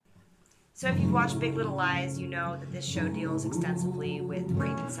So if you've watched Big Little Lies, you know that this show deals extensively with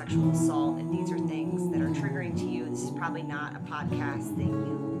rape and sexual assault. If these are things that are triggering to you, this is probably not a podcast that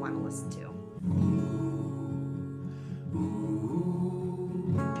you want to listen to.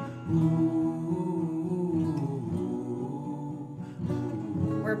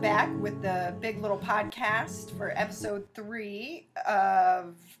 We're back with the Big Little Podcast for episode 3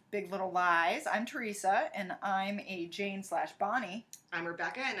 of Big Little Lies. I'm Teresa, and I'm a Jane/Bonnie. I'm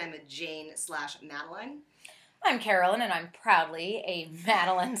Rebecca, and I'm a Jane/Madeline. I'm Carolyn, and I'm proudly a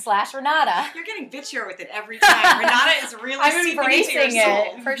Madeline/Renata. You're getting bitchier with it every time. Renata is really I'm seeping into your embracing soul.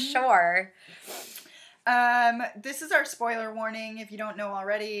 it, for sure. This is our spoiler warning. If you don't know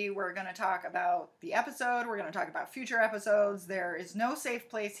already, we're going to talk about the episode. We're going to talk about future episodes. There is no safe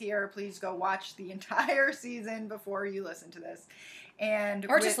place here. Please go watch the entire season before you listen to this.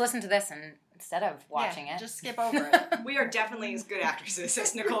 Or just listen to this instead of watching it. Just skip over it. We are definitely as good actresses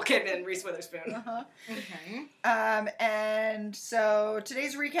as Nicole Kidman and Reese Witherspoon. Uh-huh. Mm-hmm. And so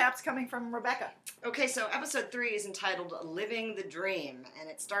today's recap's coming from Rebecca. Okay, so episode 3 is entitled Living the Dream, and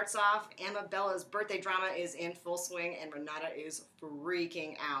it starts off, Amabella's birthday drama is in full swing, and Renata is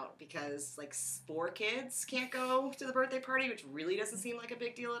freaking out because, 4 kids can't go to the birthday party, which really doesn't seem like a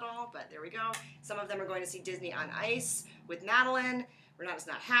big deal at all, but there we go. Some of them are going to see Disney on Ice with Madeline. Renata's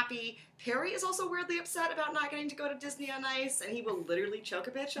not happy. Perry is also weirdly upset about not getting to go to Disney on Ice, and he will literally choke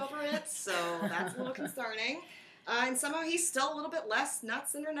a bitch over it, so that's a little concerning. And somehow he's still a little bit less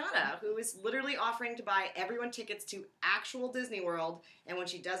nuts than Renata, who is literally offering to buy everyone tickets to actual Disney World, and when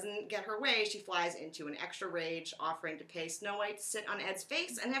she doesn't get her way, she flies into an extra rage, offering to pay Snow White to sit on Ed's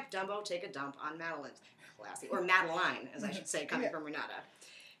face and have Dumbo take a dump on Madeline. Classy. Or Madeline, as I should say, coming from Renata.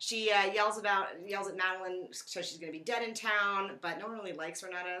 She yells at Madeline, so she's going to be dead in town, but no one really likes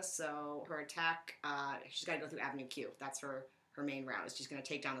Renata, so her attack, she's got to go through Avenue Q. That's her main route, is she's going to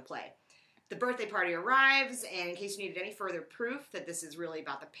take down the play. The birthday party arrives, and in case you needed any further proof that this is really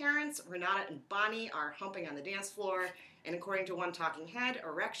about the parents, Renata and Bonnie are humping on the dance floor, and according to one talking head,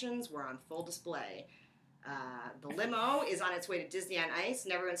 erections were on full display. The limo is on its way to Disney on Ice,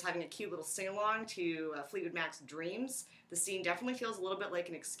 and everyone's having a cute little sing-along to Fleetwood Mac's Dreams. The scene definitely feels a little bit like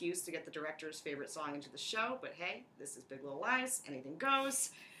an excuse to get the director's favorite song into the show, but hey, this is Big Little Lies, anything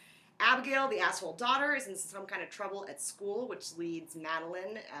goes. Abigail, the asshole daughter, is in some kind of trouble at school, which leads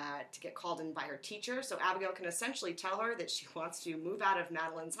Madeline to get called in by her teacher, so Abigail can essentially tell her that she wants to move out of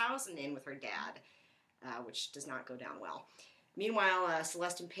Madeline's house and in with her dad, which does not go down well. Meanwhile,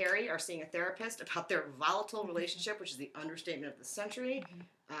 Celeste and Perry are seeing a therapist about their volatile relationship, which is the understatement of the century,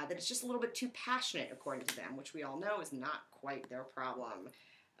 that it's just a little bit too passionate, according to them, which we all know is not quite their problem.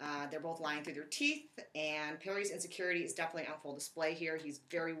 They're both lying through their teeth, and Perry's insecurity is definitely on full display here. He's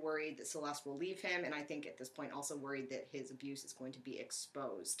very worried that Celeste will leave him, and I think at this point also worried that his abuse is going to be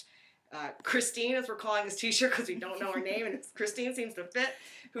exposed. Christine, as we're calling this t-shirt because we don't know her name, and Christine seems to fit,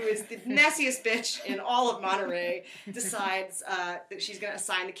 who is the messiest bitch in all of Monterey, decides that she's going to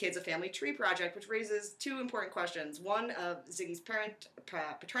assign the kids a family tree project, which raises 2 important questions. One of Ziggy's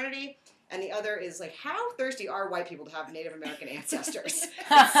paternity, and the other is, how thirsty are white people to have Native American ancestors?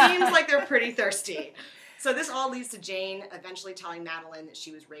 It seems like they're pretty thirsty. So this all leads to Jane eventually telling Madeline that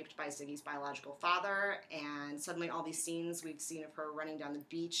she was raped by Ziggy's biological father, and suddenly all these scenes we've seen of her running down the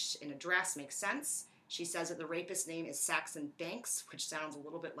beach in a dress make sense. She says that the rapist's name is Saxon Banks, which sounds a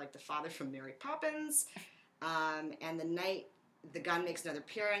little bit like the father from Mary Poppins. And the night the gun makes another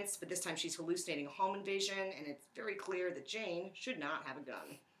appearance, but this time she's hallucinating a home invasion, and it's very clear that Jane should not have a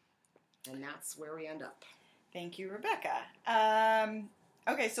gun. And that's where we end up. Thank you, Rebecca.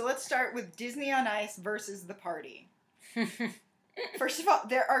 Okay, so let's start with Disney on Ice versus the party. First of all,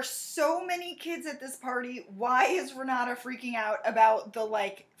 there are so many kids at this party. Why is Renata freaking out about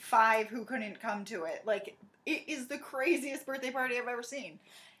the, 5 who couldn't come to it? It is the craziest birthday party I've ever seen.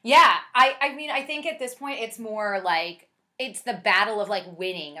 Yeah, I mean, I think at this point it's more it's the battle of,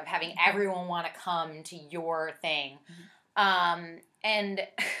 winning, of having everyone want to come to your thing. And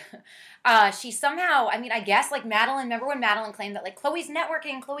she somehow, I guess, Madeline, remember when Madeline claimed that, Chloe's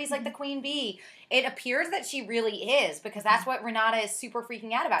networking, Chloe's, the queen bee? It appears that she really is, because that's what Renata is super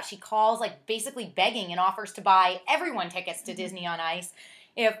freaking out about. She calls, basically begging and offers to buy everyone tickets to Disney on Ice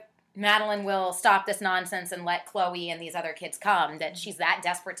if Madeline will stop this nonsense and let Chloe and these other kids come. That she's that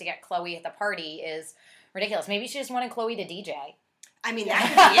desperate to get Chloe at the party is ridiculous. Maybe she just wanted Chloe to DJ. That could be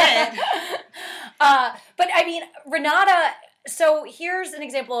it. But, Renata... So here's an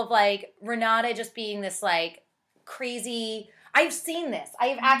example of, Renata just being this, crazy... I've seen this. I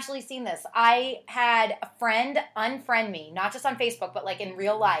have actually seen this. I had a friend unfriend me, not just on Facebook, but, in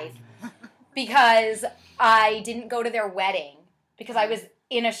real life, because I didn't go to their wedding, because I was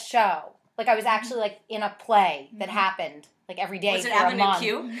in a show. Like I was actually like in a play that happened like every day Was it for a Avenue month.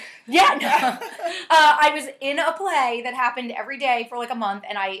 Q? Yeah, no. I was in a play that happened every day for like a month,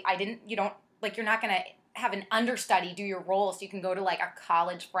 and I didn't. You don't like. You're not gonna have an understudy do your role, so you can go to like a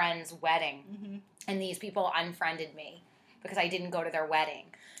college friend's wedding, and these people unfriended me because I didn't go to their wedding.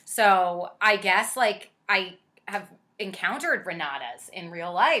 So I guess like I have encountered Renatas in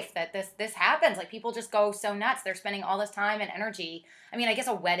real life that this happens. Like people just go so nuts. They're spending all this time and energy. I mean, I guess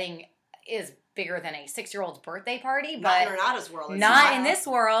a wedding is bigger than a 6-year-old's birthday party, but Not in Renata's world. It's not in this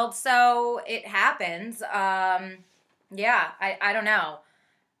world. So it happens. Yeah, I don't know.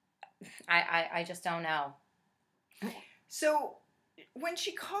 I just don't know. So when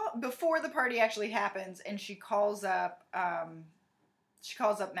before the party actually happens, and she calls up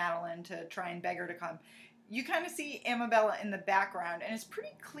Madeline to try and beg her to come, you kind of see Amabella in the background, and it's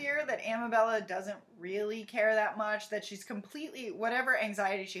pretty clear that Amabella doesn't really care that much, that she's completely, whatever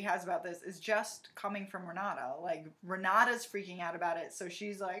anxiety she has about this is just coming from Renata. Like, Renata's freaking out about it, so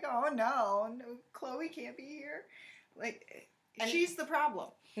she's like, oh no, Chloe can't be here. Like, she's the problem.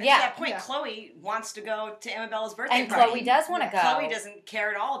 And at that point, Chloe wants to go to Amabella's birthday and party. Chloe does want to go. Chloe doesn't care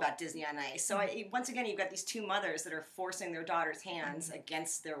at all about Disney on Ice. So once again, you've got these two mothers that are forcing their daughters' hands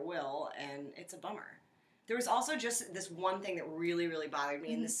against their will, and it's a bummer. There was also just this one thing that really, really bothered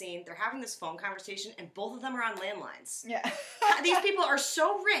me in the scene. They're having this phone conversation, and both of them are on landlines. Yeah. These people are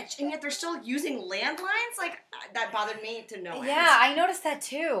so rich, and yet they're still using landlines? Like, that bothered me to no end. Yeah, I noticed that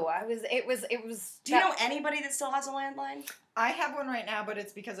too. It was. Do you know anybody that still has a landline? I have one right now, but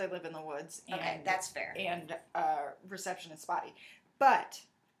it's because I live in the woods. And, Okay, that's fair. And reception is spotty. But,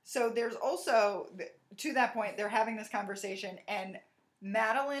 so there's also, to that point, they're having this conversation, and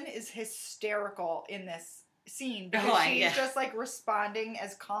Madeline is hysterical in this scene because she's just like responding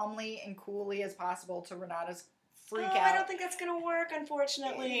as calmly and coolly as possible to Renata's freak out. I don't think that's going to work,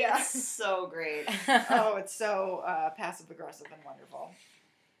 unfortunately. Yeah. It's so great. Oh, it's so passive-aggressive and wonderful.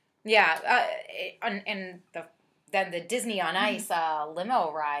 Yeah, then the Disney on Ice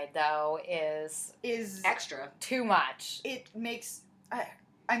limo ride, though, is extra. Too much. It makes,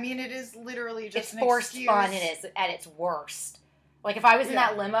 I mean, it is literally just it's forced fun at its worst. Like, if I was in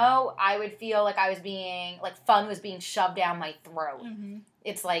that limo, I would feel like I was being, like, fun was being shoved down my throat. Mm-hmm.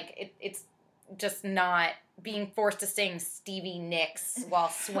 It's like, it's just not being forced to sing Stevie Nicks while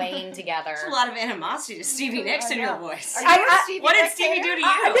swaying together. There's a lot of animosity to Stevie Nicks in your voice. What did Stevie do to you?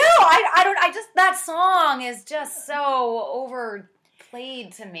 I just, that song is just so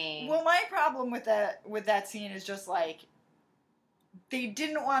overplayed to me. Well, my problem with that scene is just, like, they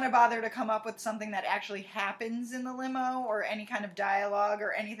didn't want to bother to come up with something that actually happens in the limo or any kind of dialogue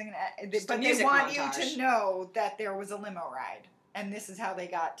or anything, but they want you to know that there was a limo ride. And this is how they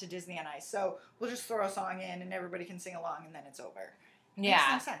got to Disney on Ice. So we'll just throw a song in and everybody can sing along and then it's over. Yeah.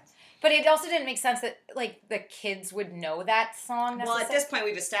 Makes no sense. But it also didn't make sense that, like, the kids would know that song necessarily. Well, at this point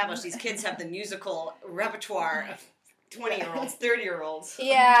we've established these kids have the musical repertoire of 20-year-olds, 30-year-olds.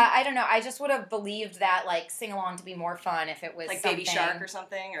 Yeah, I don't know. I just would have believed that, like, sing-along to be more fun if it was like something... Baby Shark or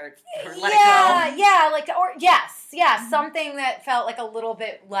something, or Let It Go. Yeah, like, or, yes, something that felt like a little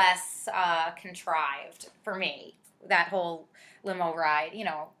bit less contrived for me. That whole limo ride, you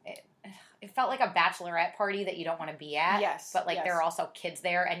know, it felt like a bachelorette party that you don't want to be at. Yes. But, like, there are also kids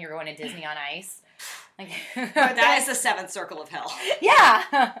there, and you're going to Disney on Ice. Like, that is the seventh circle of hell.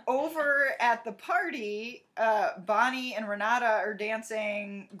 Yeah. Over at the party, Bonnie and Renata are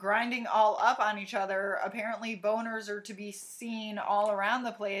dancing, grinding all up on each other. Apparently, boners are to be seen all around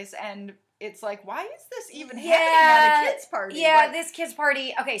the place, and it's like, why is this even happening at a kid's party? Yeah, this kid's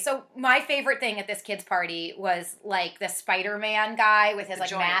party. Okay, so my favorite thing at this kid's party was, like, the Spider-Man guy with his, like,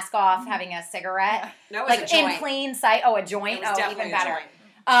 mask off, having a cigarette. No, it was like, a joint. in plain sight. Oh, a joint? It was definitely even better.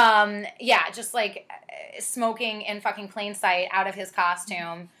 A joint. Yeah, just, like, smoking in fucking plain sight out of his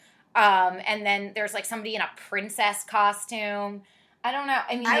costume. And then there's, like, somebody in a princess costume. I don't know.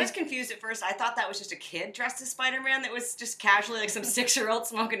 I mean, I was confused at first. I thought that was just a kid dressed as Spider-Man that was just casually, like, some 6-year-old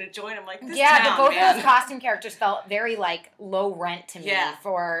smoking a joint. I'm like, this town, both man. of those costume characters felt very, like, low rent to me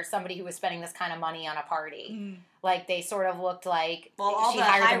for somebody who was spending this kind of money on a party. Mm. Like, they sort of looked like all she the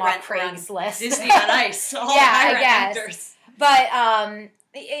hired high them rent off Craigslist. Disney on Ice. All Yeah, high I rent guess. actors. But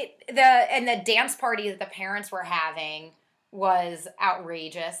the dance party that the parents were having was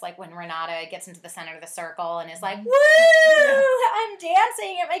outrageous. Like, when Renata gets into the center of the circle and is like, woo, I'm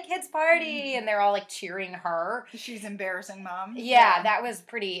dancing at my kid's party. And they're all, like, cheering her. She's embarrassing mom. Yeah, that was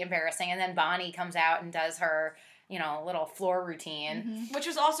pretty embarrassing. And then Bonnie comes out and does her, little floor routine. Which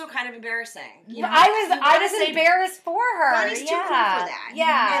was also kind of embarrassing. I was embarrassed for her. Bonnie's too cool for that.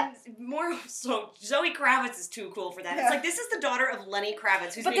 Yeah. And more so, Zoe Kravitz is too cool for that. Yeah. It's like, this is the daughter of Lenny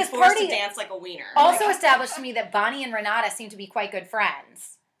Kravitz, who's But being this forced party to dance like a wiener. Also established to me that Bonnie and Renata seem to be quite good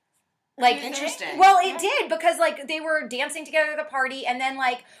friends. Like, interesting. Well, it did, because, like, they were dancing together at the party, and then,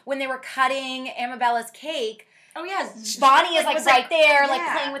 like, when they were cutting Amabella's cake, oh, yeah. Bonnie is, like, was right there, like,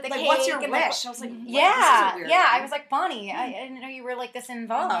 yeah. playing with the like, cake. what's your wish? and, like, I was like, what? yeah, This is a weird one. I was like, Bonnie, I didn't know you were, like, this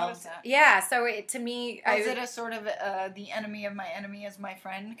involved. noticed that. Yeah, so to me... Is it a sort of the enemy of my enemy is my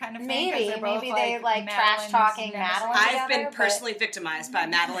friend kind of thing? Maybe. 'Cause they're both, Maybe they, like, Madeline's trash-talking nemesis. Madeline. I've been together, personally victimized by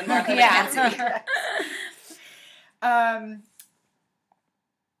Madeline Markham Yeah. McKenzie.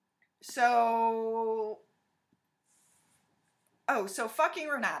 So fucking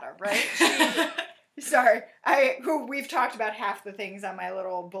Renata, right? We've talked about half the things on my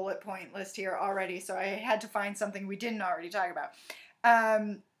little bullet point list here already, so I had to find something we didn't already talk about.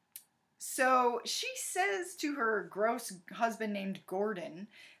 So she says to her gross husband named Gordon,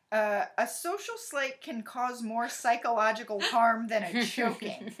 a social slight can cause more psychological harm than a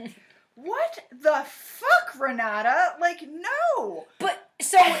choking. What the fuck, Renata? Like, no. But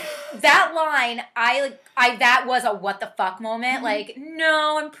so that line, I that was a what the fuck moment. Mm-hmm. Like,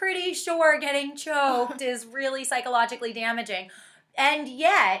 no, I'm pretty sure getting choked is really psychologically damaging. And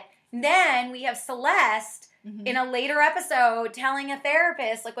yet, then we have Celeste in a later episode telling a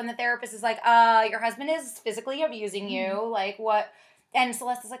therapist, like when the therapist is like, your husband is physically abusing you, like what? And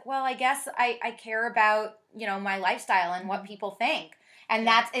Celeste is like, well, I guess I care about, my lifestyle and what people think. And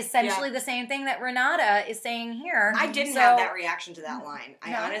that's essentially the same thing that Renata is saying here. I didn't have that reaction to that line.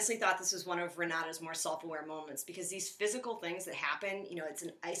 I honestly thought this was one of Renata's more self-aware moments, because these physical things that happen, it's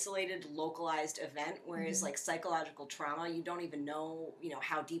an isolated, localized event, whereas like psychological trauma, you don't even know,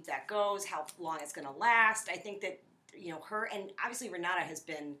 how deep that goes, how long it's going to last. I think that, her, and obviously Renata has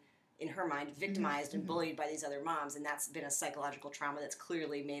been, in her mind, victimized and bullied by these other moms, and that's been a psychological trauma that's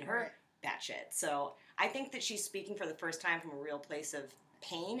clearly made her batshit. So I think that she's speaking for the first time from a real place of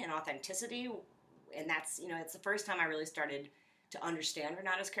pain and authenticity, and that's, it's the first time I really started to understand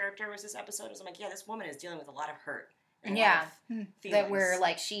Renata's character was this episode. I was like, yeah, this woman is dealing with a lot of hurt. And a lot of that where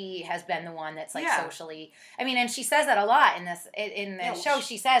like she has been the one that's like socially. I mean, and she says that a lot in the show.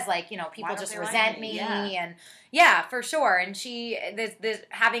 She says like, people just resent me, and for sure. And she this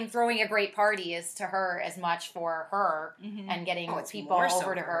throwing a great party is to her as much for her and getting people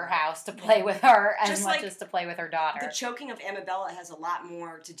over to her house to play with her as much as to play with her daughter. The choking of Amabella has a lot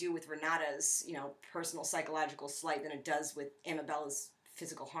more to do with Renata's personal psychological slight than it does with Amabella's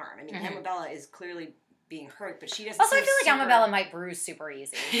physical harm. I mean, Amabella is clearly being hurt, but she doesn't. Also, I feel like Amabella might bruise super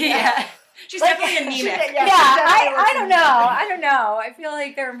easy. She's definitely anemic. I don't know. I don't know. I feel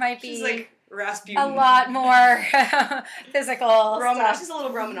like there might be. She's like Rasputin. A lot more physical Romanov. stuff. She's a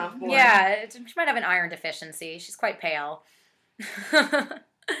little Romanov boy. Yeah, she might have an iron deficiency. She's quite pale.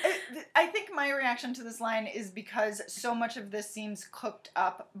 I think my reaction to this line is because so much of this seems cooked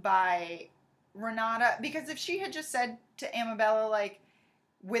up by Renata. Because if she had just said to Amabella, like,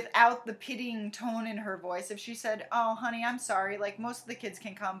 without the pitying tone in her voice, if she said, oh, honey, I'm sorry, like, most of the kids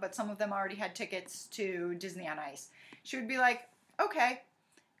can come, but some of them already had tickets to Disney on Ice, she would be like, okay,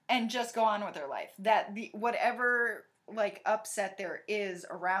 and just go on with her life. That whatever, like, upset there is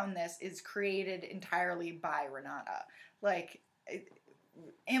around this is created entirely by Renata. Like,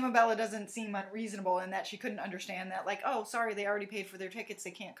 Amabella doesn't seem unreasonable in that she couldn't understand that, like, oh, sorry, they already paid for their tickets, they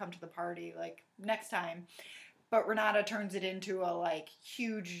can't come to the party, like, next time. But Renata turns it into a, like,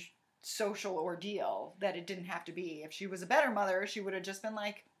 huge social ordeal that it didn't have to be. If she was a better mother, she would have just been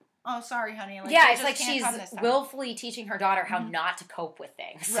like, oh, sorry, honey. Like, yeah, it's like she's willfully teaching her daughter how not to cope with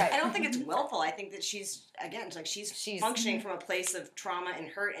things. Right. I don't think it's willful. I think that she's functioning from a place of trauma and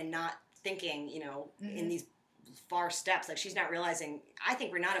hurt and not thinking, in these far steps. Like, she's not realizing. I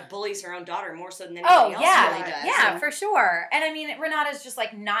think Renata bullies her own daughter more so than anybody else really does. Yeah, for sure. And I mean, Renata's just,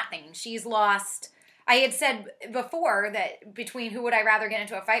 like, not thinking. She's lost. I had said before that between who would I rather get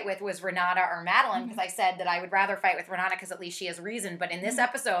into a fight with was Renata or Madeline, because I said that I would rather fight with Renata because at least she has reason. But in this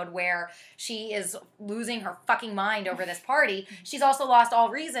episode where she is losing her fucking mind over this party, she's also lost all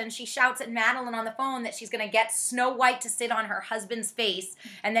reason. She shouts at Madeline on the phone that she's going to get Snow White to sit on her husband's face,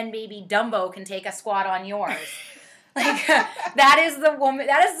 and then maybe Dumbo can take a squat on yours. Like, that is the woman,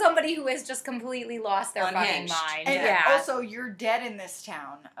 that is somebody who has just completely lost their fucking mind. And also, you're dead in this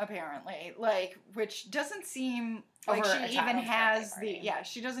town, apparently. Like, which doesn't seem like she even has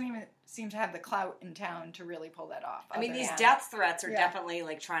she doesn't even seem to have the clout in town to really pull that off. I mean, these death threats are definitely,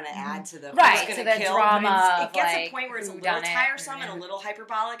 like, trying to add to the to the kill, drama. It gets a point where it's a little tiresome and a little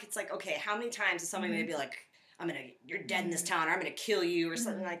hyperbolic. It's like, okay, how many times is somebody going to be like, you're dead in this town, or I'm gonna kill you, or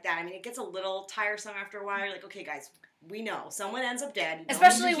something like that. I mean, it gets a little tiresome after a while. You're like, okay, guys, we know someone ends up dead.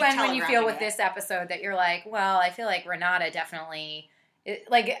 Especially when you feel with this episode that you're like, well, I feel like Renata definitely,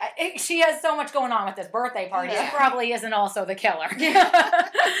 she has so much going on with this birthday party. Yeah. She probably isn't also the killer.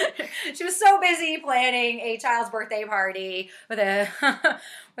 She was so busy planning a child's birthday party with a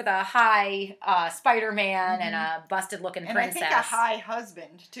high Spider-Man and a busted-looking princess. And I think a high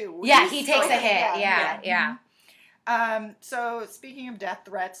husband, too. Yeah, he takes a hit. Yeah. So, speaking of death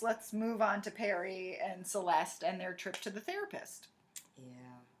threats, let's move on to Perry and Celeste and their trip to the therapist. Yeah.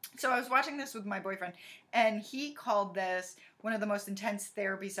 So, I was watching this with my boyfriend, and he called this one of the most intense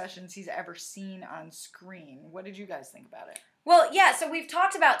therapy sessions he's ever seen on screen. What did you guys think about it? Well, yeah, so we've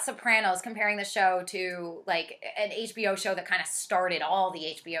talked about Sopranos, comparing the show to, like, an HBO show that kind of started all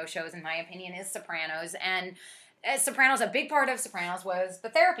the HBO shows, in my opinion, is Sopranos. And Sopranos, a big part of Sopranos was the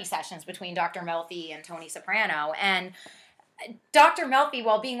therapy sessions between Dr. Melfi and Tony Soprano. And Dr. Melfi,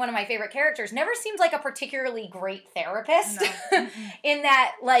 while being one of my favorite characters, never seemed like a particularly great therapist. No. In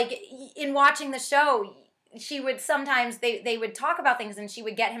that, like, in watching the show, she would sometimes, they would talk about things and she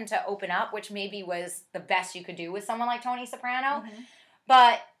would get him to open up, which maybe was the best you could do with someone like Tony Soprano. Mm-hmm.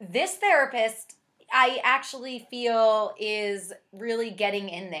 But this therapist, I actually feel, is really getting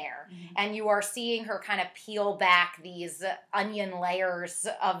in there. Mm-hmm. And you are seeing her kind of peel back these onion layers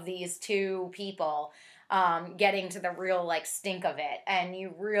of these two people, getting to the real, like, stink of it. And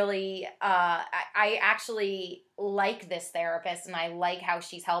you really, I actually like this therapist, and I like how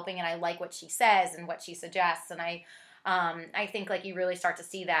she's helping, and I like what she says and what she suggests. And I think, like, you really start to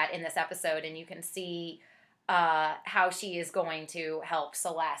see that in this episode, and you can see how she is going to help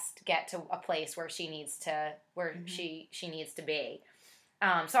Celeste get to a place where she needs to, where she needs to be.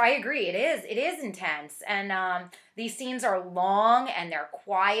 So I agree. It is intense, and these scenes are long and they're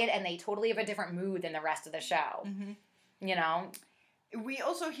quiet, and they totally have a different mood than the rest of the show. Mm-hmm. You know, we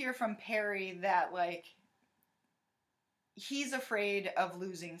also hear from Perry that, like, he's afraid of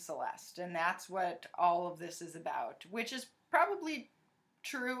losing Celeste, and that's what all of this is about, which is probably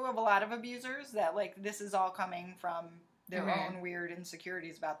true of a lot of abusers, that, like, this is all coming from their own weird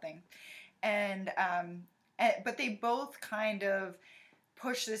insecurities about things. And but they both kind of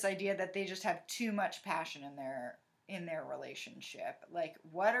push this idea that they just have too much passion in their relationship. Like,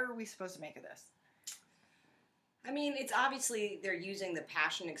 what are we supposed to make of this? I mean, it's obviously they're using the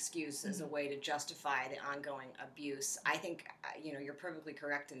passion excuse as a way to justify the ongoing abuse. I think, you're perfectly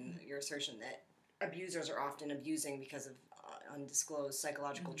correct in your assertion that abusers are often abusing because of undisclosed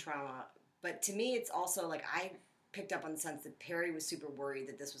psychological trauma. But to me, it's also, like, I picked up on the sense that Perry was super worried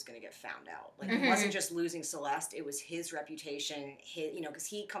that this was going to get found out. Like, it wasn't just losing Celeste, it was his reputation, because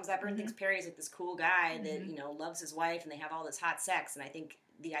he comes up and thinks Perry's, like, this cool guy that, loves his wife, and they have all this hot sex, and I think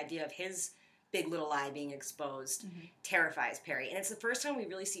the idea of his big little lie being exposed terrifies Perry. And it's the first time we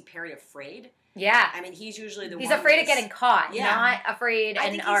really see Perry afraid. Yeah. I mean, he's usually the one. He's afraid of getting caught, not afraid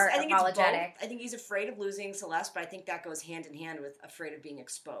and apologetic. I think he's afraid of losing Celeste, but I think that goes hand in hand with afraid of being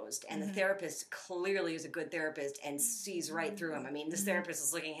exposed. And the therapist clearly is a good therapist and sees right through him. I mean, this therapist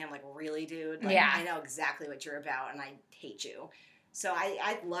is looking at him like, really, dude? Like, I know exactly what you're about, and I hate you. So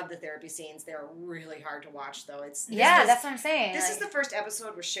I love the therapy scenes. They're really hard to watch, though. That's what I'm saying. This is the first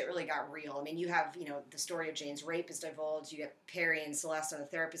episode where shit really got real. I mean, you have, the story of Jane's rape is divulged. You get Perry and Celeste on the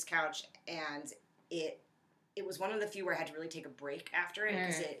therapist couch, and it was one of the few where I had to really take a break after it,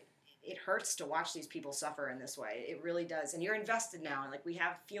 because it hurts to watch these people suffer in this way. It really does. And you're invested now, and, like, we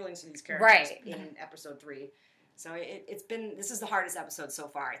have feelings for these characters in episode 3. So this is the hardest episode so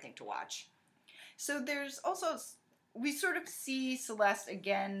far, I think, to watch. So there's also, we sort of see Celeste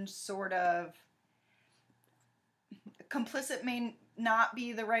again, sort of complicit may not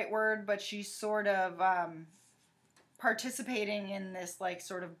be the right word, but she's sort of participating in this, like,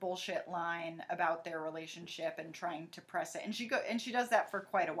 sort of bullshit line about their relationship and trying to press it. And she does that for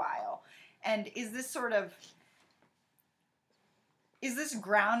quite a while. And is this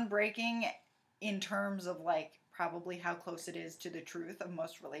groundbreaking in terms of, like, probably how close it is to the truth of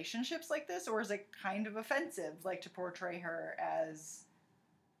most relationships like this, or is it kind of offensive, like, to portray her as,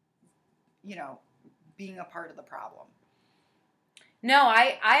 being a part of the problem? No,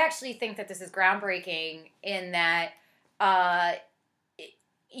 I actually think that this is groundbreaking in that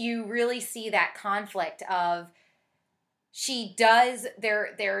you really see that conflict of she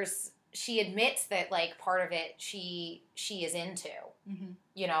admits that, like, part of it she is into.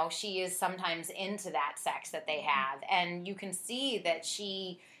 She is sometimes into that sex that they have, and you can see that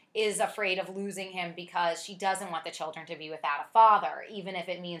she is afraid of losing him because she doesn't want the children to be without a father, even if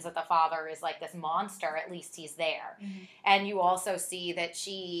it means that the father is, like, this monster. At least he's there. And you also see that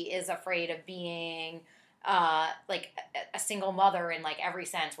she is afraid of being like a single mother in like every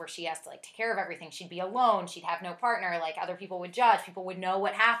sense, where she has to like take care of everything. She'd be alone. She'd have no partner. Like other people would judge. People would know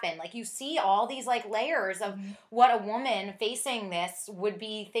what happened. Like you see all these like layers of what a woman facing this would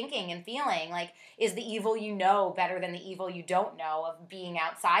be thinking and feeling. Like, is the evil you know better than the evil you don't know of being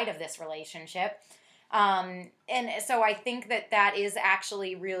outside of this relationship? And so I think that is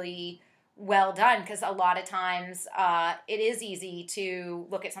actually really well done, because a lot of times it is easy to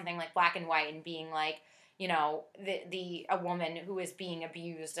look at something like Black and White and being like, you know, a woman who is being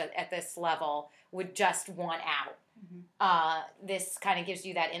abused at this level would just want out. This kind of gives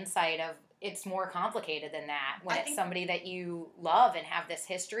you that insight of it's more complicated than that. When it's somebody that you love and have this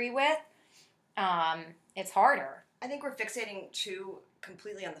history with, it's harder. I think we're fixating too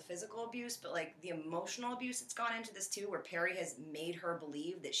completely on the physical abuse, but like the emotional abuse that's gone into this too, where Perry has made her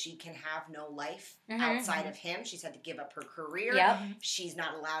believe that she can have no life outside of him. She's had to give up her career. She's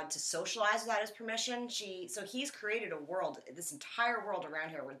not allowed to socialize without his permission. So he's created a world, this entire world around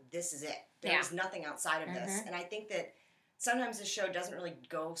here where this is it. There's nothing outside of this. And I think that sometimes this show doesn't really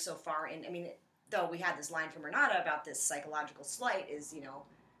go so far in, I mean, though we had this line from Renata about this psychological slight is, you know,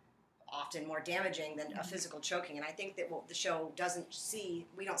 often more damaging than a physical choking. And I think that what the show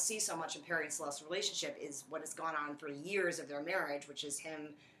we don't see so much in Perry and Celeste's relationship is what has gone on for years of their marriage, which is him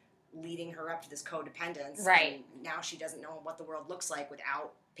leading her up to this codependence. Right. And now she doesn't know what the world looks like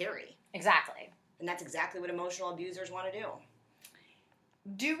without Perry. Exactly. And that's exactly what emotional abusers want to do.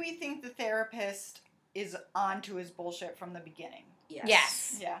 Do we think the therapist is onto his bullshit from the begining?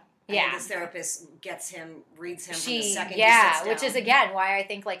 Yes. Yeah. Yeah, this therapist reads him from the second he sits down. Which is again why I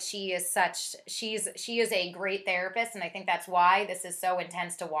think like she is a great therapist, and I think that's why this is so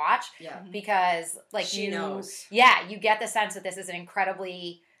intense to watch. Yeah, because like she knows. Yeah, you get the sense that this is an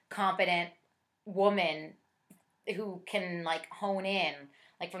incredibly competent woman who can like hone in.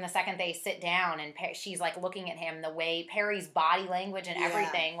 Like, from the second they sit down and she's, like, looking at him, the way Perry's body language and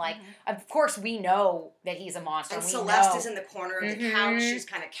everything. Like, of course, we know that he's a monster. And Celeste is in the corner of the couch. She's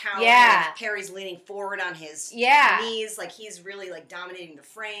kind of cowering. Yeah. And Perry's leaning forward on his knees. Like, he's really, like, dominating the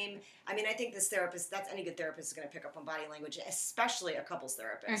frame. I mean, I think this therapist, any good therapist is going to pick up on body language, especially a couples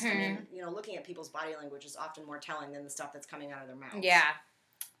therapist. I mean, you know, looking at people's body language is often more telling than the stuff that's coming out of their mouths. Yeah.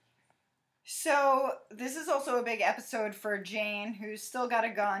 So, this is also a big episode for Jane, who's still got a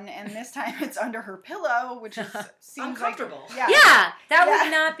gun, and this time it's under her pillow, which seems uncomfortable. Like... That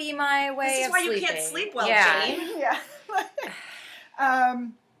would not be my way of sleeping. This is why you can't sleep well, Jane. Yeah.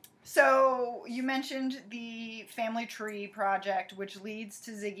 So, you mentioned the Family Tree Project, which leads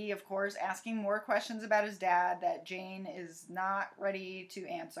to Ziggy, of course, asking more questions about his dad that Jane is not ready to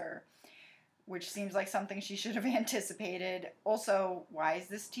answer, which seems like something she should have anticipated. Also, why is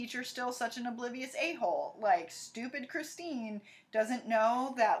this teacher still such an oblivious a-hole? Like, stupid Christine doesn't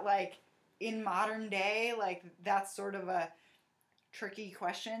know that, like, in modern day, like, that's sort of a tricky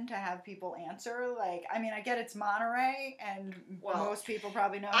question to have people answer. Like, I mean, I get it's Monterey, and most people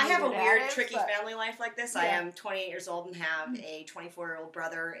probably know. I have a weird, tricky family life like this. Yeah. I am 28 years old and have a 24-year-old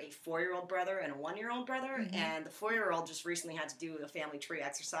brother, a 4-year-old brother, and a 1-year-old brother. And the 4-year-old just recently had to do a family tree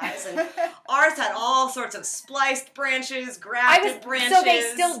exercise, and ours had all sorts of spliced branches, grafted branches. So they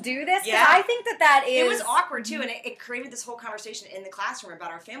still do this? Yeah. I think that is... It was awkward, too, and it created this whole conversation in the classroom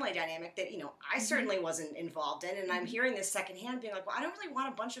about our family dynamic that, you know, I certainly wasn't involved in, and I'm hearing this secondhand being like, well, I don't really want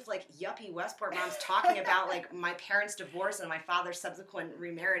a bunch of, like, yuppie Westport moms talking about, like, my parents' divorce and my father's subsequent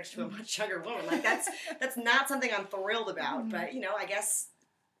remarriage to a much younger woman. Like, that's not something I'm thrilled about, but, you know, I guess...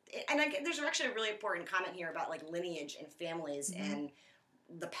 there's actually a really important comment here about, like, lineage and families and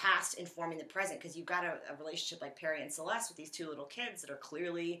the past informing the present, because you've got a relationship like Perry and Celeste with these two little kids that are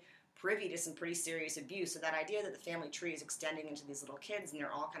clearly privy to some pretty serious abuse. So that idea that the family tree is extending into these little kids and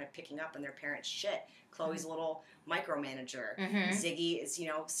they're all kind of picking up on their parents' shit. Chloe's a little micromanager. Ziggy is, you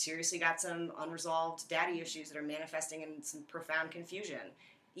know, seriously got some unresolved daddy issues that are manifesting in some profound confusion.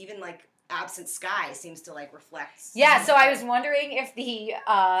 Even, like, absent Sky seems to, like, reflect. Yeah, so I was wondering if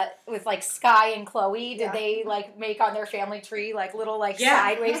with, like, Sky and Chloe, did they, like, make on their family tree, like, little, like,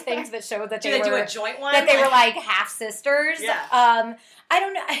 sideways things that showed that they were... do a joint one? That they were, like, half-sisters? Yeah. I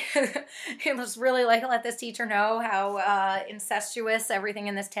don't know. It was really, like, let this teacher know how incestuous everything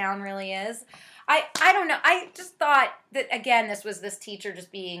in this town really is. I don't know. I just thought that, again, this was this teacher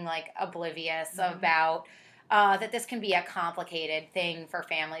just being, like, oblivious about... that this can be a complicated thing for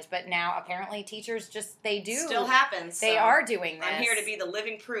families, but now apparently teachers they do. Still happens. They are doing this. I'm here to be the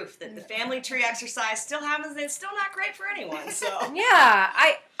living proof that the family tree exercise still happens, and it's still not great for anyone, so. Yeah,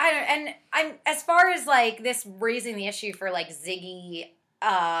 I'm as far as, like, this raising the issue for, like, Ziggy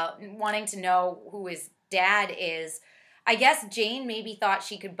wanting to know who his dad is, I guess Jane maybe thought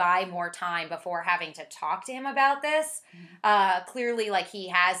she could buy more time before having to talk to him about this. Clearly, like, he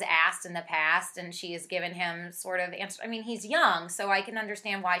has asked in the past, and she has given him sort of answer. I mean, he's young, so I can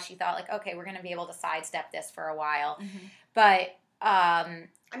understand why she thought, like, okay, we're going to be able to sidestep this for a while. But, I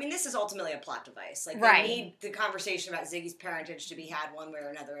mean, this is ultimately a plot device. Like, Right. they need the conversation about Ziggy's parentage to be had one way or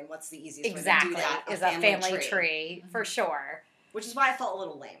another, and what's the easiest exactly, way to do that? is a family tree, for sure. Which is why I felt a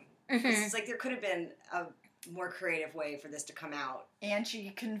little lame. It's like there could have been a more creative way for this to come out. And she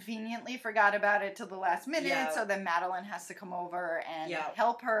conveniently forgot about it till the last minute, Yeah. so then Madeline has to come over and Yeah.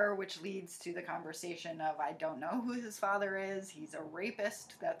 help her, which leads to the conversation of, I don't know who his father is, he's a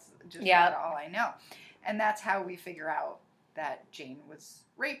rapist, that's just about all I know. And that's how we figure out that Jane was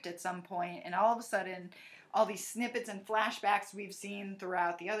raped at some point, and all of a sudden, all these snippets and flashbacks we've seen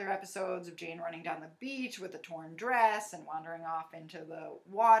throughout the other episodes of Jane running down the beach with a torn dress and wandering off into the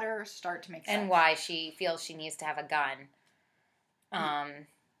water start to make sense. And why she feels she needs to have a gun.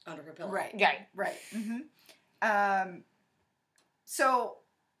 Under her pillow. Right. Right. So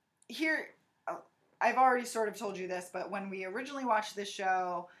here, I've already sort of told you this, but when we originally watched this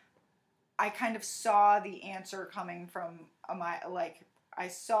show, I kind of saw the answer coming from I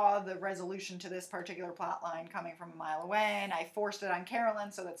saw the resolution to this particular plot line coming from a mile away, and I forced it on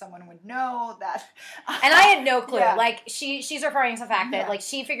Carolyn so that someone would know that. And I had no clue. Yeah. Like, she's referring to the fact that, Yeah. like,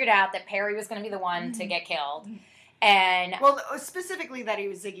 she figured out that Perry was going to be the one to get killed. And... Well, specifically that he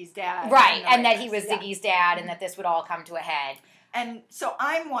was Ziggy's dad. Right, and that rapist. he was Yeah. Ziggy's dad, and that this would all come to a head. And so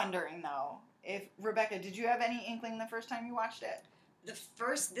I'm wondering, though, if, Rebecca, did you have any inkling the first time you watched it?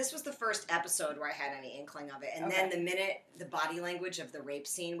 This was the first episode where I had any inkling of it, and Okay. then the minute the body language of the rape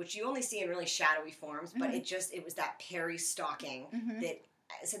scene, which you only see in really shadowy forms, but it was that Perry stalking that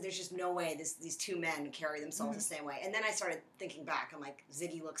I said, there's just no way these two men carry themselves the same way. And then I started thinking back. I'm like,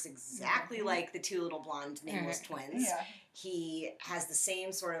 Ziggy looks exactly like the two little blonde nameless twins. Yeah. He has the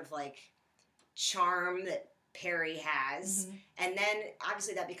same sort of like charm that Perry has. And then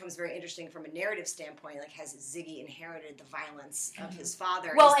obviously that becomes very interesting from a narrative standpoint. Like, has Ziggy inherited the violence of his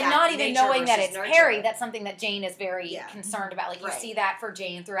father? Well, Is and that not even nature knowing that versus it's nurture? Perry, that's something that Jane is very Yeah. concerned about. Like, you Right. see that for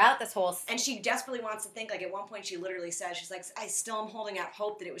Jane throughout this whole... And she desperately wants to think, like, at one point she literally says, she's like, I still am holding out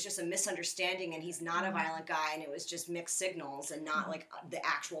hope that it was just a misunderstanding and he's not a violent guy and it was just mixed signals and not, like, the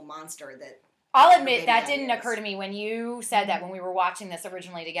actual monster that... I'll admit, that Baby didn't Daddy occur is. to me when you said that, when we were watching this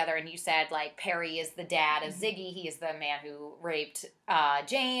originally together, and you said, like, Perry is the dad of Ziggy, he is the man who raped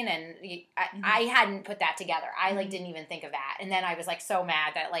Jane, and I hadn't put that together. I, like, didn't even think of that. And then I was, like, so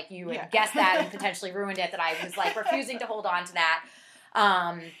mad that, like, you had guessed that and potentially ruined it, that I was, like, refusing to hold on to that.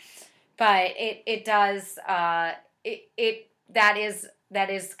 But it does, that is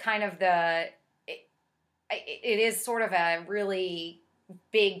kind of it is sort of a really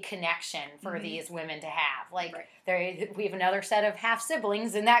big connection for these women to have. Like, we have another set of half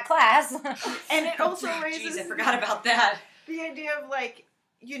siblings in that class. And it also raises Jeez, I forgot about that. the idea of, like,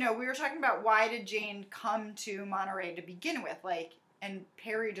 you know, we were talking about why did Jane come to Monterey to begin with, like, and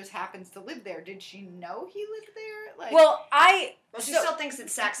Perry just happens to live there. Did she know he lived there? Like, Well, she still thinks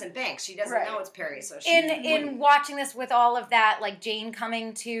it's Saxon Banks. She doesn't Right. know it's Perry, so she in watching this with all of that, like, Jane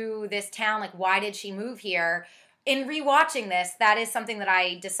coming to this town, like, why did she move here? In rewatching this, that is something that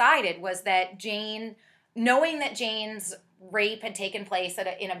I decided, was that Jane, knowing that Jane's rape had taken place at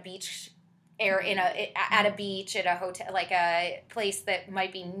a beach at a hotel, like a place that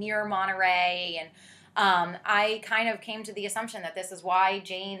might be near Monterey, and I kind of came to the assumption that this is why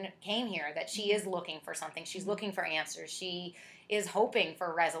Jane came here, that she is looking for something, she's looking for answers, she is hoping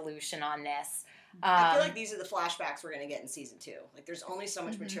for resolution on this. I feel like these are the flashbacks we're going to get in season 2. Like, there's only so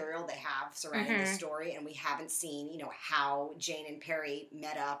much material they have surrounding this story, and we haven't seen, you know, how Jane and Perry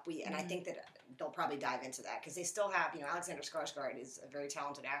met up. And I think that they'll probably dive into that, because they still have, you know, Alexander Skarsgård is a very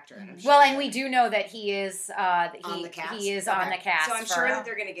talented actor. And I'm sure Well, and we do know that he is on the cast. He is on the cast. So I'm sure that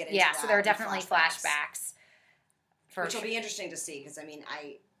they're going to get into yeah. that. So there are in definitely flashbacks. Which will be interesting to see, because I mean,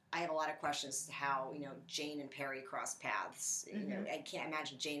 I have a lot of questions as to how, you know, Jane and Perry cross paths. You know, I can't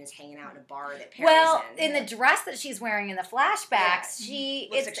imagine Jane is hanging out in a bar that Perry's Well, in. in the dress that she's wearing in the flashbacks,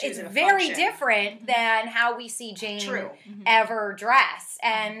 Looks like she's it's at a very function. different than how we see Jane True. ever dress.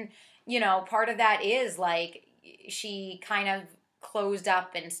 And, you know, part of that is, like, she kind of closed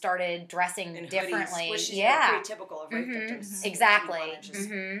up and started dressing in differently. Hoodies, which is yeah. pretty typical of rape victims. Exactly. You wanna just,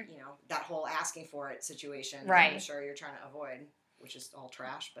 you know, that whole asking for it situation. Right. I'm sure you're trying to avoid, which is all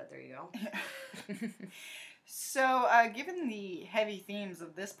trash, but there you go. So, given the heavy themes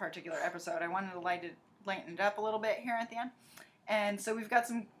of this particular episode, I wanted to lighten it up a little bit here at the end. And so we've got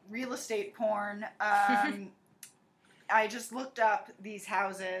some real estate porn. I just looked up these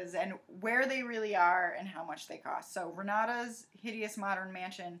houses and where they really are and how much they cost. So Renata's hideous modern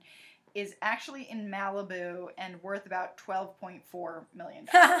mansion is actually in Malibu and worth about $12.4 million.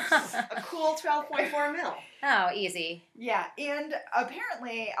 A cool 12.4 mil. Oh, easy. Yeah, and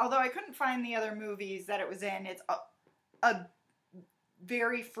apparently, although I couldn't find the other movies that it was in, it's a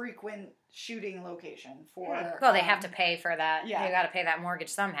very frequent shooting location for... Well, they have to pay for that. Yeah. They got to pay that mortgage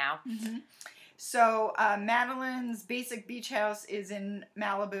somehow. Mm-hmm. So, Madeline's basic beach house is in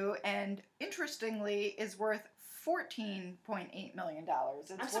Malibu, and interestingly, is worth $14.8 million.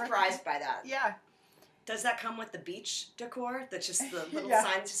 I'm surprised by that. Yeah. Does that come with the beach decor? That's just the little Yeah.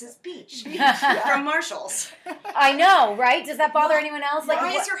 sign that says beach. Yeah. From Marshall's. I know, right? Does that bother anyone else? Like,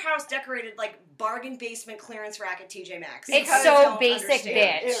 Why what- is your house decorated like bargain basement clearance rack at TJ Maxx? It's Because so I don't basic,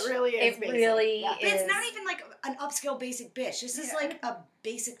 understand. bitch. It really is. It basic. really Yeah. But it's is. not even like an upscale basic bitch. This is Yeah. like a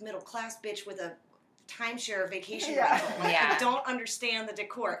basic middle class bitch with a timeshare vacation Yeah. rental. Like, Yeah. I don't understand the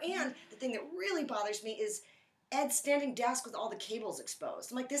decor. And the thing that really bothers me is Ed's standing desk with all the cables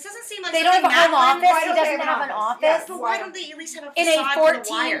exposed. I'm like, this doesn't seem like They don't have a something home Madeline- office. Why He don't they doesn't have have an an office? office. Yes. But why don't they at least have a In a facade for the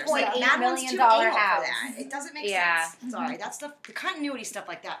wires? $14.8 Madeline's million too anal for house. that. It doesn't make Yeah. sense. Sorry, that stuff, the continuity stuff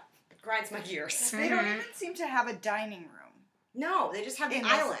like that grinds my gears. They don't Mhm. even seem to have a dining room. No, they just have the in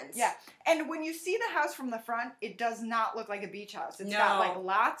this- islands. Yeah. And when you see the house from the front, it does not look like a beach house. It's No. got like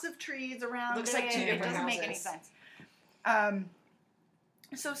lots of trees around Looks it. like two It different doesn't make any houses. sense.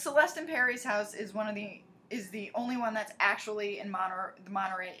 So Celeste and Perry's house is the only one that's actually in the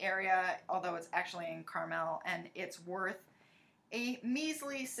Monterey area, although it's actually in Carmel, and it's worth a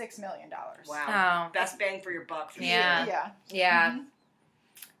measly $6 million. Wow. Oh. Best bang for your buck for Yeah. sure. Yeah.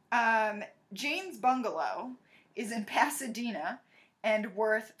 Yeah. Jane's bungalow is in Pasadena and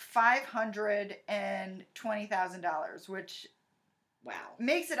worth $520,000, which Wow.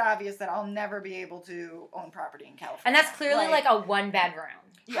 makes it obvious that I'll never be able to own property in California. And that's clearly like a one bedroom.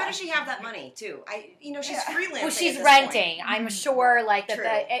 How does she have that money too? She's Yeah. freelancing. Well, she's at this renting. point. I'm sure, like that. True.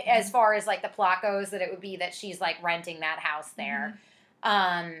 As far as like the plot goes, that it would be that she's like renting that house there.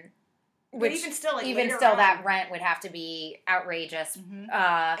 But Which even still, like, even later still, on- that rent would have to be outrageous. Mhm.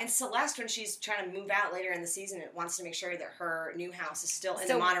 And Celeste, when she's trying to move out later in the season, it wants to make sure that her new house is still in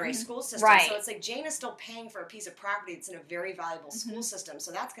the So- Monterey school system. Right. So it's like Jane is still paying for a piece of property that's in a very valuable school system.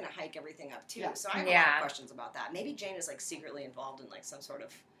 So that's going to hike everything up too. Yeah. So I have a lot of questions about that. Maybe Jane is like secretly involved in like some sort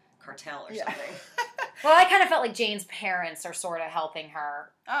of cartel or Yeah. something. Well, I kind of felt like Jane's parents are sort of helping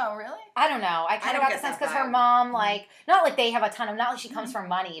her. Oh, really? I don't know. I kind don't of got the get sense that because her vibe. mom, like, not like they have a ton of, not like she comes from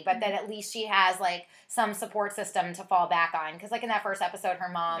money, but that at least she has like some support system to fall back on. Because like in that first episode, her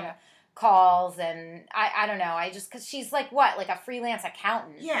mom Yeah. calls, and I don't know. Because she's like what, like a freelance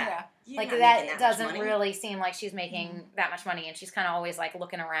accountant. Yeah. You're Like not that making much doesn't money. really seem like she's making that much money, and she's kind of always like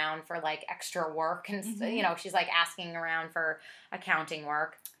looking around for like extra work, and Mhm. she's like asking around for accounting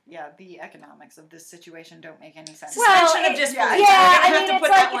work. Yeah, the economics of this situation don't make any sense. Suspension Well, of it- disbelief. yeah, We're Yeah, gonna I have mean, to it's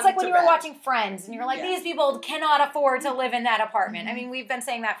put that like one when to you were bed. watching Friends, and you're like, Yeah. these people cannot afford to live in that apartment. I mean, we've been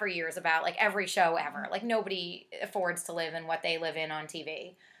saying that for years about like every show ever. Like nobody affords to live in what they live in on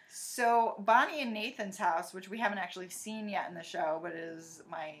TV. So Bonnie and Nathan's house, which we haven't actually seen yet in the show, but is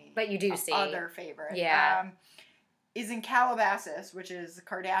my But you do see. other favorite. Yeah. Is in Calabasas, which is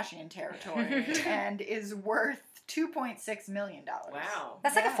Kardashian territory, and is worth $2.6 million. Wow.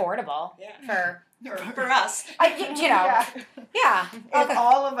 That's like Yeah. affordable Yeah. for For us. Yeah. If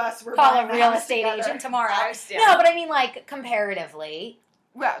all of us were Call buying a the real house estate together. agent tomorrow. Yeah. No, but I mean, like comparatively,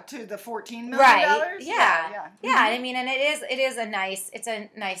 Well, to the $14 million. Right, Yeah. yeah. Yeah. I mean, and it is a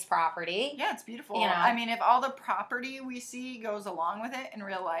nice property. Yeah, it's beautiful. You know. I mean, if all the property we see goes along with it in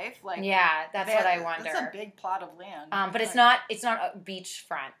real life, like Yeah, that's what I wonder. It's a big plot of land. But it's Like, not a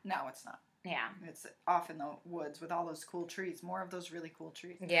beachfront. No, it's not. Yeah, It's off in the woods with all those cool trees. More of those really cool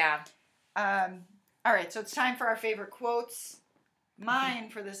trees. yeah. All right, so it's time for our favorite quotes. Mine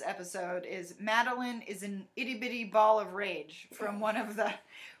for this episode is Madeline is an itty bitty ball of rage from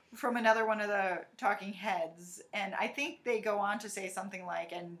another one of the talking heads, and I think they go on to say something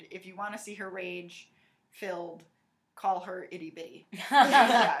like, and if you want to see her rage filled, call her itty bitty.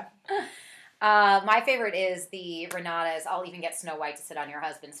 Yeah. My favorite is the Renata's. I'll even get Snow White to sit on your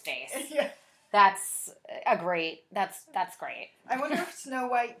husband's face. Yeah. That's great. That's great. I wonder if Snow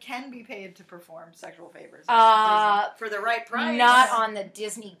White can be paid to perform sexual favors. For the right price. Not on the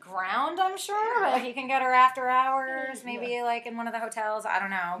Disney ground, I'm sure. But like you can get her after hours, maybe like in one of the hotels. I don't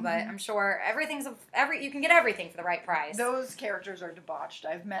know, but I'm sure you can get everything for the right price. Those characters are debauched.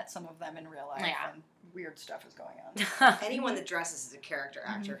 I've met some of them in real life, Yeah. and weird stuff is going on. Anyone that dresses as a character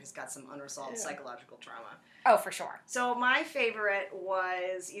actor has got some unresolved psychological trauma. Oh, for sure. So my favorite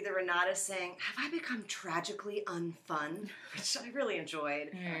was either Renata saying, "Have I become tragically unfun?" which I really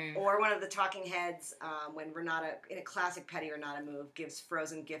enjoyed. Or one of the talking heads, when Renata, in a classic Petty Renata move, gives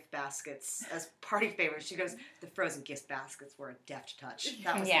frozen gift baskets as party favors. She goes, "The frozen gift baskets were a deft touch."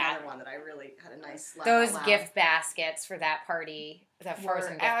 That was another one that I really had a nice laugh Those out loud. gift baskets for that party, the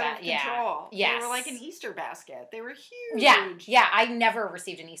frozen gift out of control. Yes. They were like an Easter basket. They were huge. Yeah. I never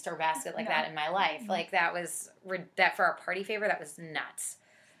received an Easter basket like that in my life. Like that was that for a party favor. That was nuts.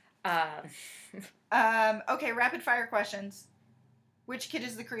 Okay, rapid fire questions. Which kid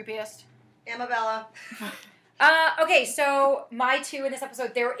is the creepiest? Amabella. Okay, so my two in this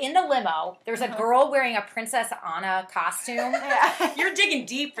episode, they were in the limo. There's a girl wearing a Princess Anna costume. You're digging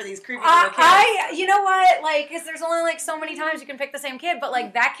deep for these creepy little kids. You know what? Like, because there's only like so many times you can pick the same kid, but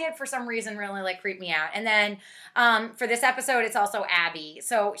like that kid for some reason really like creeped me out. And then for this episode, it's also Abby.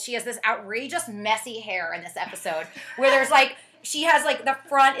 So she has this outrageous messy hair in this episode where there's like she has like the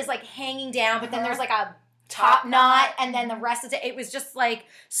front is like hanging down, but then there's like a top knot, and then the rest of it was just like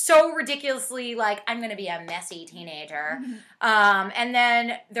so ridiculously like I'm gonna be a messy teenager. And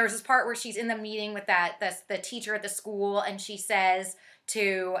then there's this part where she's in the meeting with the teacher at the school, and she says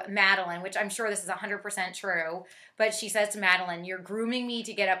to Madeline, which I'm sure this is 100% true, but she says to Madeline, "You're grooming me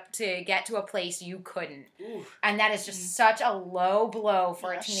to get to a place you couldn't." Ooh. And that is just such a low blow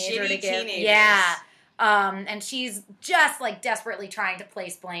for a teenager to give. Teenagers. Yeah. And she's just like desperately trying to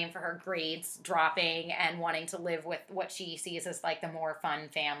place blame for her grades dropping and wanting to live with what she sees as like the more fun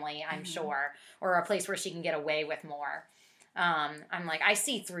family, I'm sure, or a place where she can get away with more. I'm like, I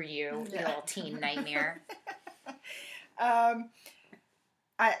see through you, you little teen nightmare. I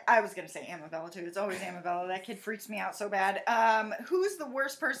was going to say Amabella too. It's always Amabella. That kid freaks me out so bad. Who's the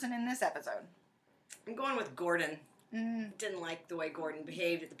worst person in this episode? I'm going with Gordon. Didn't like the way Gordon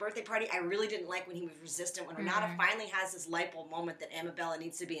behaved at the birthday party. I really didn't like when he was resistant. When Renata finally has this light bulb moment that Amabella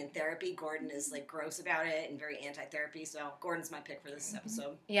needs to be in therapy, Gordon is like gross about it and very anti-therapy. So Gordon's my pick for this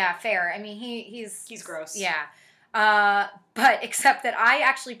episode. Yeah, fair. I mean, he's gross. Yeah. But except that I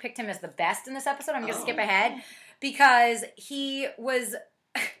actually picked him as the best in this episode. I'm going to skip ahead because he was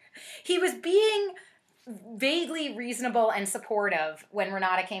being vaguely reasonable and supportive when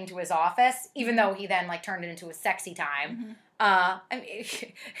Renata came to his office, even though he then like turned it into a sexy time. I mean,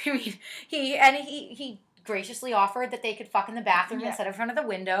 he graciously offered that they could fuck in the bathroom instead of in front of the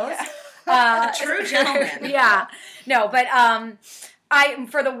windows. A true gentleman. Yeah. No, but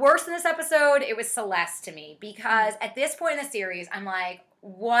for the worst in this episode, it was Celeste to me because at this point in the series, I'm like,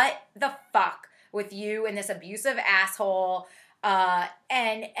 what the fuck with you and this abusive asshole?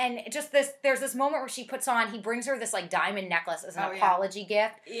 And just there's this moment where he brings her this like diamond necklace as an apology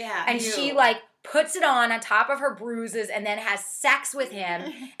gift. Yeah. And she like puts it on top of her bruises and then has sex with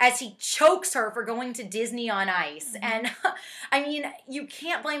him as he chokes her for going to Disney on Ice. And I mean, you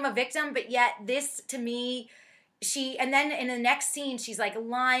can't blame a victim, but yet this to me, and then in the next scene, she's like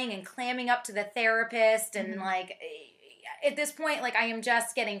lying and clamming up to the therapist. And like, at this point, like I am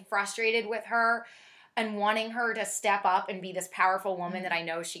just getting frustrated with her and wanting her to step up and be this powerful woman that I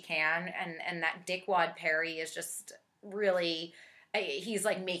know she can. And that dickwad Perry is just really, he's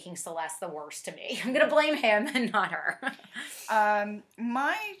like making Celeste the worst to me. I'm going to blame him and not her.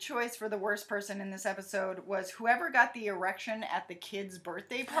 My choice for the worst person in this episode was whoever got the erection at the kid's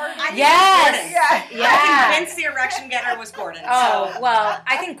birthday party. I think Vince, the erection getter, was Gordon. Oh, well,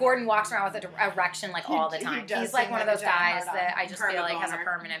 I think Gordon walks around with an erection like all the time. He's like one of those guys that I just feel like has a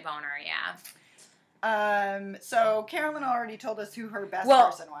permanent boner, yeah. So Carolyn already told us who her best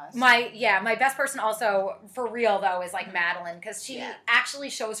person was. My best person also, for real though, is like Madeline, because she actually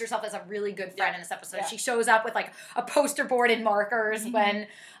shows herself as a really good friend in this episode. Yeah. She shows up with like a poster board and markers when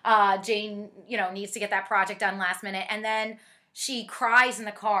Jane, needs to get that project done last minute, and then she cries in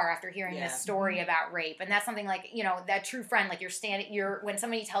the car after hearing this story about rape. And that's something like, that true friend, like when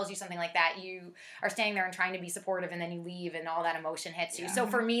somebody tells you something like that, you are standing there and trying to be supportive, and then you leave and all that emotion hits you. So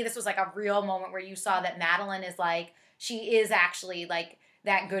for me, this was like a real moment where you saw that Madeline is like, she is actually like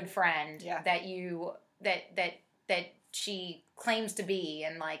that good friend that she claims to be,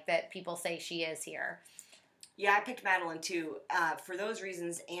 and like that people say she is here. Yeah, I picked Madeline too, for those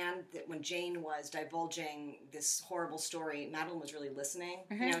reasons, and that when Jane was divulging this horrible story, Madeline was really listening.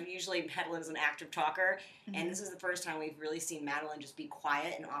 Usually Madeline is an active talker, and this is the first time we've really seen Madeline just be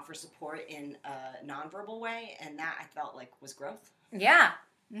quiet and offer support in a nonverbal way, and that I felt like was growth. Yeah.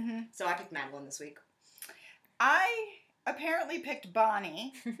 So I picked Madeline this week. I apparently picked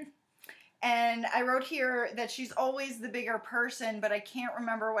Bonnie. And I wrote here that she's always the bigger person, but I can't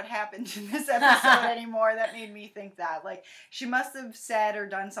remember what happened in this episode anymore. That made me think that. Like, she must have said or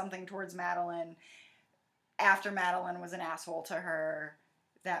done something towards Madeline after Madeline was an asshole to her.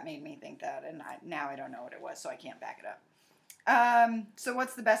 That made me think that. And now I don't know what it was, so I can't back it up. So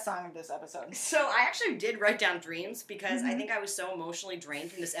what's the best song of this episode? So I actually did write down Dreams because I think I was so emotionally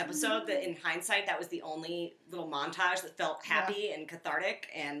drained from this episode that in hindsight that was the only little montage that felt happy and cathartic,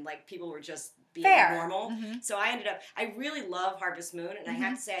 and like people were just being normal. So I really love Harvest Moon, and I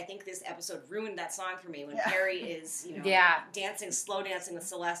have to say I think this episode ruined that song for me when Perry is, slow dancing with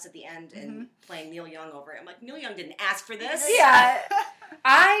Celeste at the end and playing Neil Young over it. I'm like, Neil Young didn't ask for this. Yeah.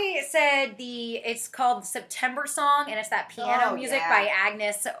 I said it's called September Song, and it's that piano music by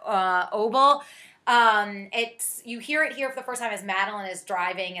Agnes Obel. You hear it here for the first time as Madeline is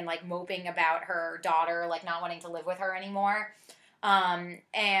driving and like moping about her daughter, like not wanting to live with her anymore.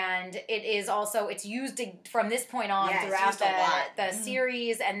 And it is also, it's used from this point on throughout the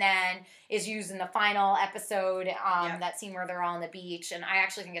series, and then is used in the final episode, that scene where they're all on the beach. And I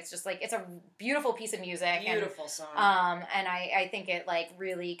actually think it's just like, it's a beautiful piece of music. Beautiful song. And I think it like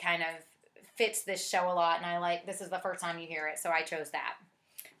really kind of fits this show a lot, and this is the first time you hear it, so I chose that.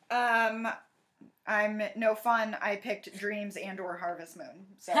 I'm no fun. I picked Dreams and/or Harvest Moon.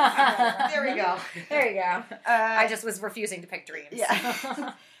 So there we go. There you go. I just was refusing to pick Dreams.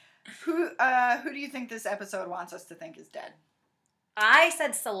 Yeah. Who do you think this episode wants us to think is dead? I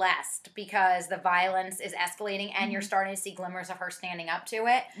said Celeste because the violence is escalating, and you're starting to see glimmers of her standing up to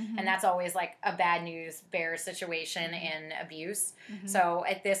it, and that's always like a bad news bears situation in abuse. So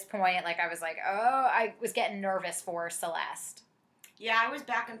at this point, like I was like, I was getting nervous for Celeste. Yeah, I was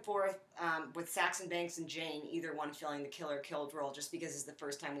back and forth with Saxon Banks and Jane, either one filling the killer killed role, just because it's the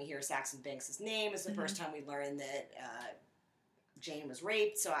first time we hear Saxon Banks' name. It's the first time we learn that Jane was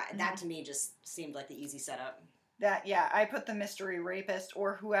raped. So that to me just seemed like the easy setup. I put the mystery rapist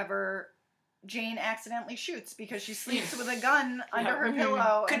or whoever Jane accidentally shoots because she sleeps with a gun under her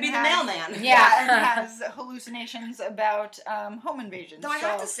pillow. Could be the mailman. And has hallucinations about home invasions. Though I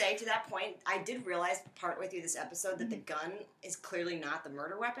have to say, to that point, I did realize partway through this episode that the gun is clearly not the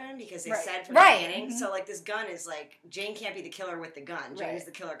murder weapon, because they said from the beginning. So, like, this gun is like, Jane can't be the killer with the gun. Jane is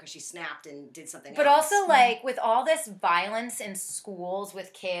the killer because she snapped and did something But else. also, like, with all this violence in schools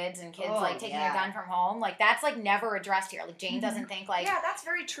with kids and kids, taking a gun from home, like, that's, like, never addressed here. Like, Jane doesn't think, like... Yeah, that's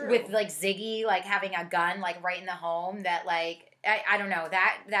very true. With, like, Ziggy, like, having a gun, like, right in the home, that, like... I don't know.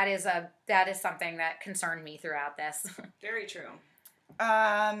 That is something that concerned me throughout this. Very true.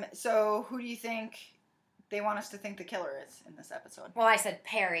 So, who do you think they want us to think the killer is in this episode? Well, I said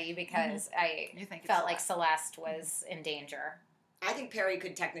Perry because I felt like Celeste. Celeste was in danger. I think Perry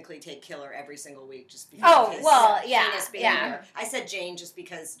could technically take killer every single week just because of his heinous behavior. Yeah. I said Jane just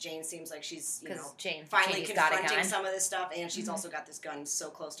because Jane seems like she's, Jane's finally confronting got a gun. some of this stuff, and she's also got this gun so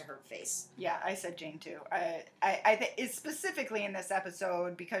close to her face. Yeah, I said Jane too. I think it's specifically in this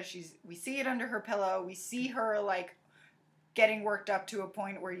episode because we see it under her pillow. We see her like getting worked up to a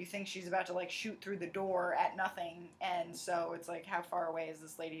point where you think she's about to like shoot through the door at nothing, and so it's like, how far away is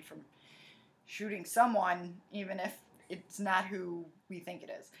this lady from shooting someone, even if it's not who we think it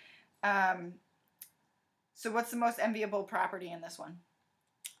is. So what's the most enviable property in this one?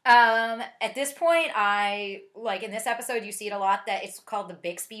 At this point, in this episode, you see it a lot, that it's called the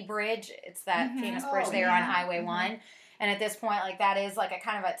Bixby Bridge. It's that famous bridge on Highway 1. And at this point, like, that is, like, a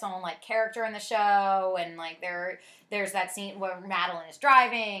kind of its own, like, character in the show. And, like, there's that scene where Madeline is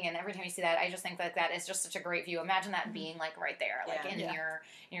driving, and every time you see that, I just think that is just such a great view. Imagine that being, like, right there, like, in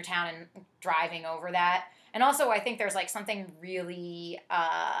your town, and driving over that. And also, I think there's, like, something really,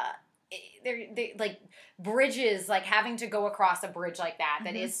 like, bridges, like, having to go across a bridge like that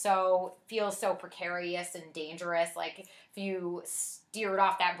is feels so precarious and dangerous. Like, if you steered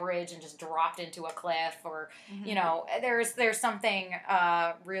off that bridge and just dropped into a cliff, or, there's something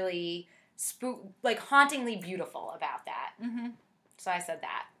really hauntingly beautiful about that. So I said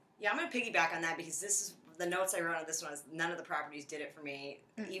that. Yeah, I'm going to piggyback on that because this is the notes I wrote on this one. Is none of the properties did it for me.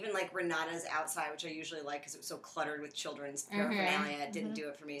 Even like Renata's outside, which I usually like because it was so cluttered with children's paraphernalia, it didn't do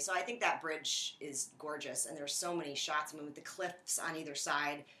it for me. So I think that bridge is gorgeous, and there's so many shots. I mean, with the cliffs on either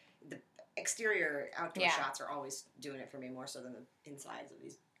side, the exterior outdoor shots are always doing it for me more so than the insides of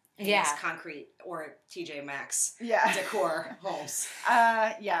these concrete or TJ Maxx decor homes.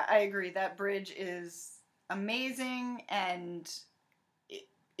 I agree. That bridge is amazing, and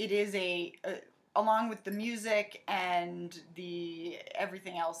it is along with the music and the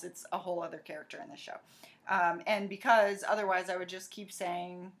everything else, it's a whole other character in the show. And because otherwise I would just keep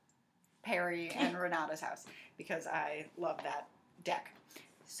saying Perry and Renata's house, because I love that deck.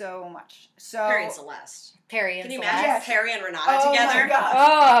 so much. So Perry and Celeste. Perry and Can you Celeste. imagine Yes. Perry and Renata Oh together? my God.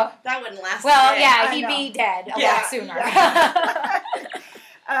 Oh, That wouldn't last. well, a day. yeah, I he'd know. be dead a Yeah. lot sooner. Yeah.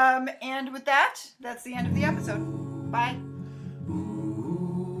 And with that, that's the end of the episode. Bye.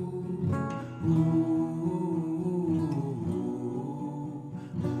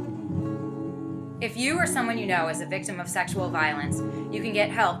 If you or someone you know is a victim of sexual violence, you can get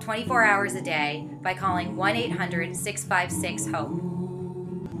help 24 hours a day by calling 1-800-656-HOPE.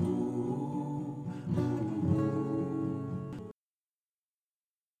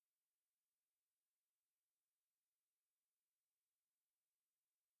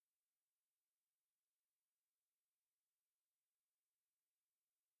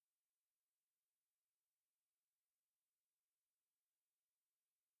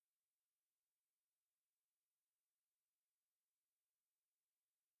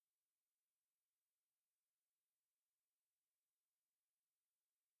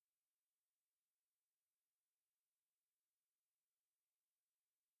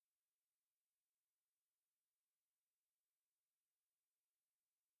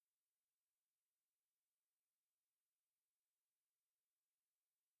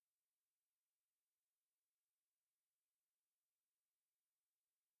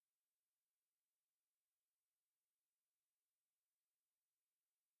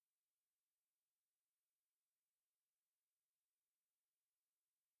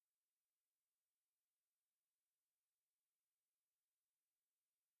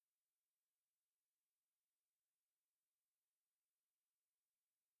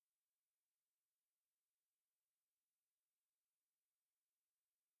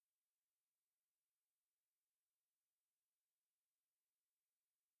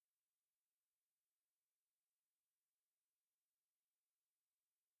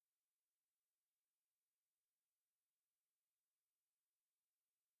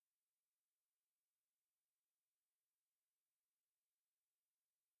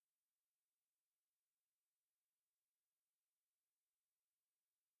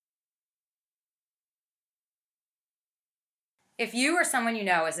 If you or someone you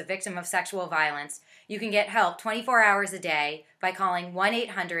know is a victim of sexual violence, you can get help 24 hours a day by calling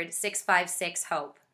 1-800-656-HOPE.